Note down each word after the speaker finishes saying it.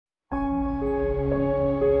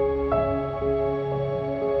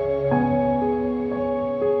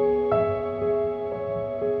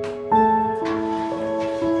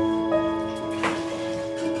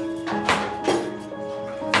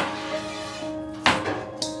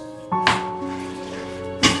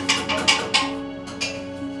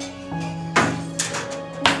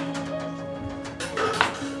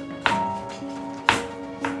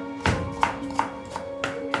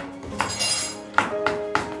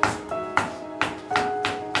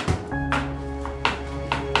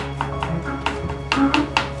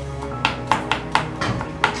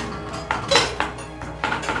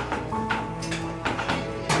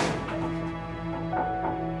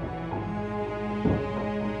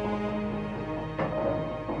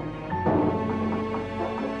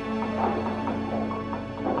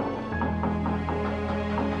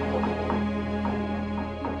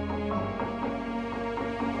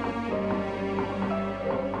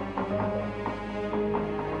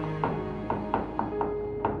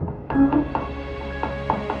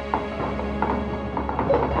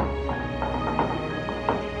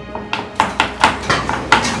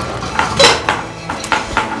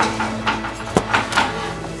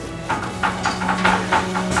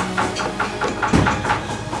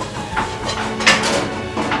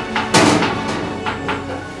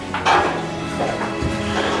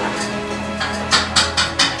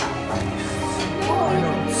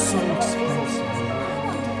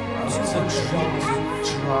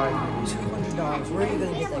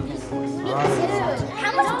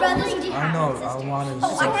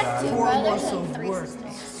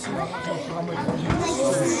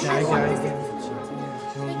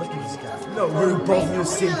No, we're both in the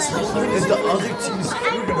same team, and the other teams,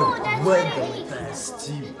 we're gonna win the best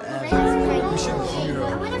team ever. We should hero.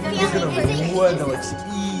 We're gonna win them, it's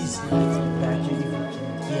easy. Back here,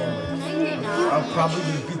 I'm probably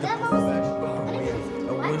gonna beat the professional.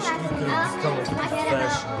 I wish we could become a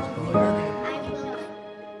professional.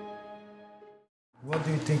 What do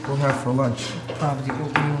you think we'll have for lunch? Probably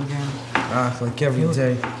oatmeal again. Like every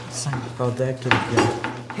day. How that could again.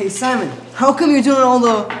 Hey Simon, how come you're doing all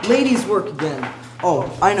the ladies' work again? Oh,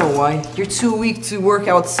 I know why. You're too weak to work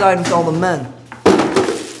outside with all the men.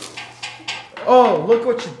 Oh, look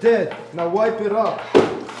what you did. Now wipe it up.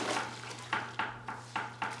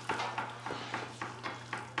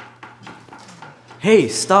 Hey,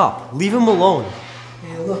 stop. Leave him alone.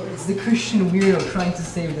 Hey, look, it's the Christian weirdo trying to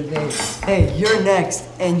save the day. Hey, you're next,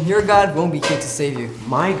 and your God won't be here to save you.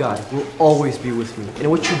 My God will always be with me, and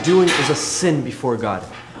what you're doing is a sin before God.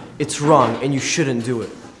 It's wrong, and you shouldn't do it.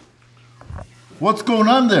 What's going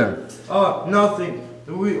on there? Oh, nothing.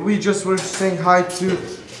 We just were saying hi to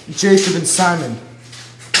Jacob and Simon.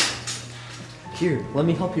 Here, let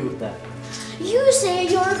me help you with that. You say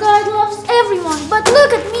your God loves everyone, but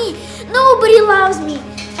look at me. Nobody loves me,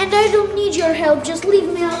 and I don't need your help. Just leave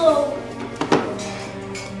me alone.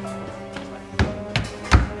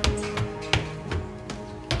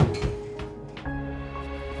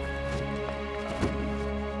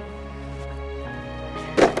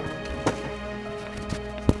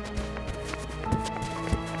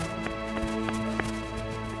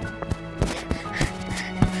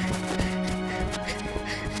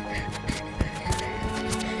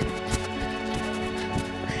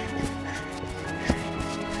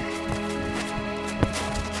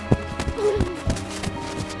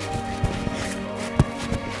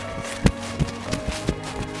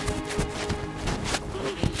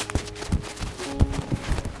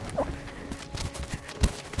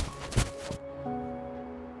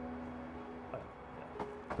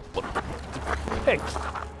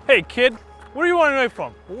 Hey kid, where are you running away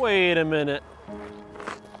from? Wait a minute.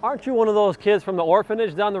 Aren't you one of those kids from the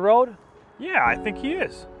orphanage down the road? Yeah, I think he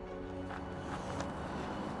is.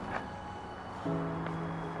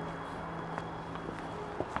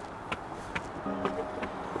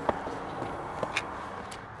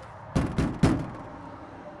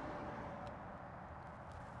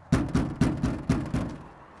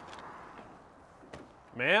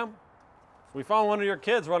 Ma'am, we found one of your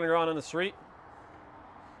kids running around in the street.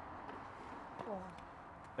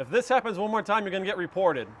 If this happens one more time, you're going to get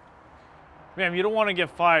reported. Ma'am, you don't want to get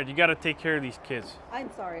fired. You got to take care of these kids. I'm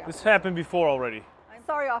sorry, officer. This happened before already. I'm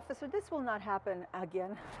sorry, officer. This will not happen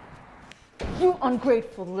again. You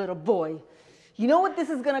ungrateful little boy. You know what this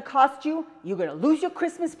is going to cost you? You're going to lose your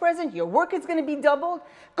Christmas present. Your work is going to be doubled.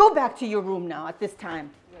 Go back to your room now at this time.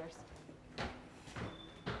 Yes.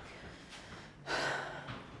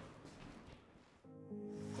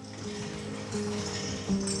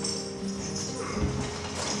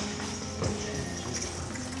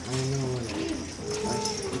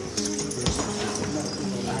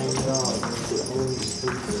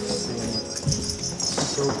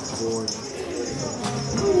 So bored.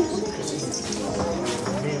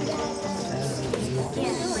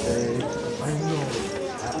 I know.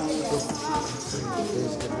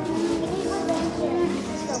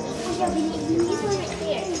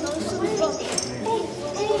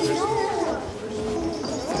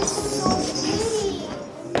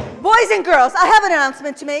 Boys and girls, I have an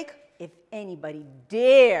announcement to make. If anybody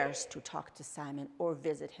dares to talk to Simon or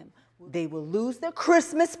visit him, they will lose their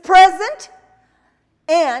Christmas present.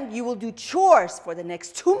 And you will do chores for the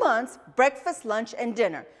next 2 months, breakfast, lunch, and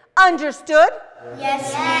dinner. Understood?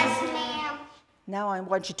 Yes, ma'am. Now I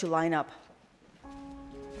want you to line up.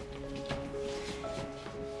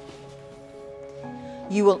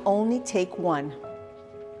 You will only take one.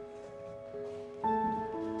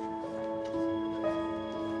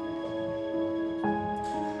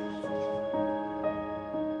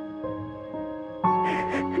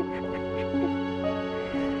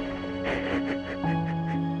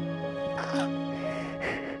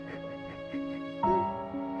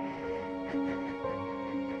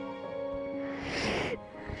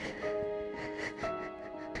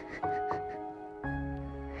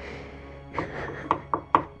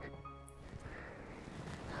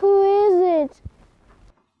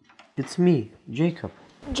 It's me, Jacob.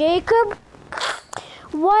 Jacob?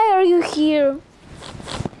 Why are you here?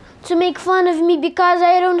 To make fun of me because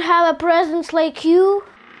I don't have a present like you?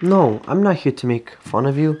 No, I'm not here to make fun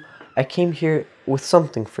of you. I came here with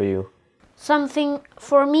something for you. Something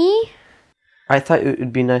for me? I thought it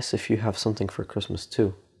would be nice if you have something for Christmas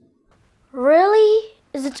too. Really?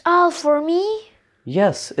 Is it all for me?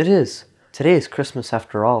 Yes, it is. Today is Christmas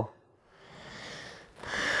after all.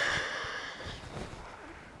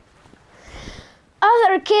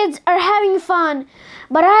 Other kids are having fun,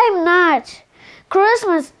 but I'm not.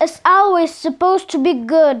 Christmas is always supposed to be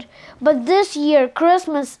good, but this year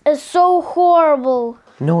Christmas is so horrible.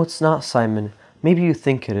 No, it's not, Simon. Maybe you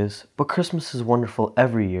think it is, but Christmas is wonderful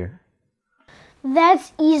every year.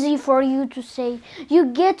 That's easy for you to say. You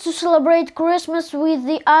get to celebrate Christmas with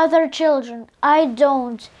the other children. I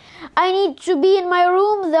don't. I need to be in my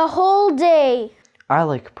room the whole day. I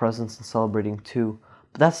like presents and celebrating too,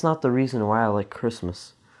 but that's not the reason why I like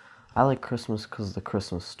Christmas. I like Christmas because of the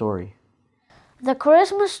Christmas story. The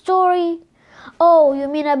Christmas story? Oh, you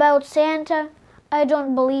mean about Santa? I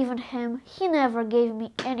don't believe in him. He never gave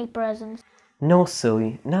me any presents. No,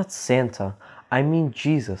 silly, not Santa. I mean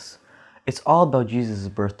Jesus. It's all about Jesus'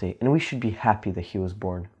 birthday, and we should be happy that he was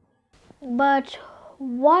born. But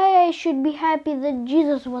why I should be happy that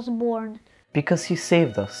Jesus was born? Because he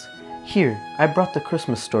saved us. Here, I brought the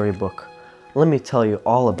Christmas story book. Let me tell you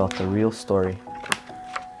all about the real story.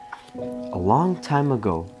 A long time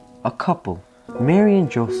ago, a couple, Mary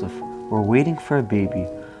and Joseph, were waiting for a baby,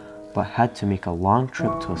 but had to make a long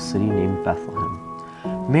trip to a city named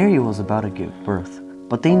Bethlehem. Mary was about to give birth,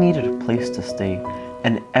 but they needed a place to stay,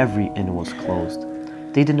 and every inn was closed.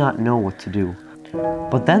 They did not know what to do.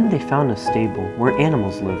 But then they found a stable where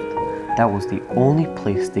animals lived. That was the only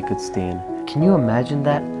place they could stay in. Can you imagine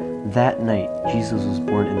that? That night, Jesus was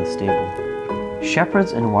born in the stable.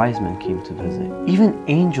 Shepherds and wise men came to visit. Even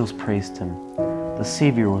angels praised him. The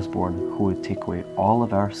Savior was born who would take away all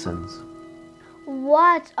of our sins.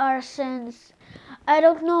 What are sins? I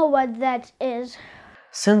don't know what that is.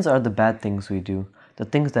 Sins are the bad things we do, the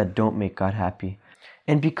things that don't make God happy.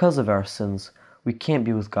 And because of our sins, we can't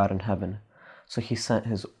be with God in heaven. So he sent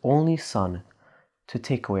his only Son to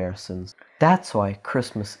take away our sins. That's why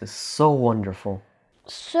Christmas is so wonderful.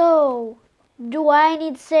 So, do I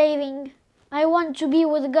need saving? I want to be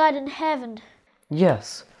with God in heaven.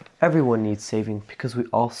 Yes, everyone needs saving because we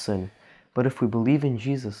all sin. But if we believe in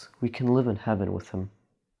Jesus, we can live in heaven with him.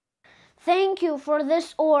 Thank you for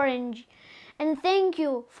this orange. And thank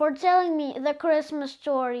you for telling me the Christmas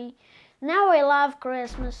story. Now I love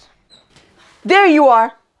Christmas. There you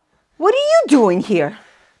are. What are you doing here?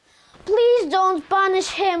 Please don't punish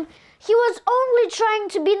him. He was only trying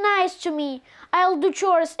to be nice to me. I'll do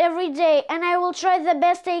chores every day and I will try the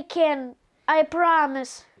best I can. I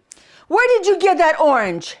promise. Where did you get that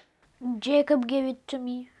orange? Jacob gave it to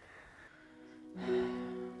me.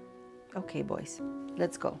 Okay, boys,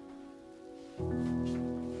 let's go.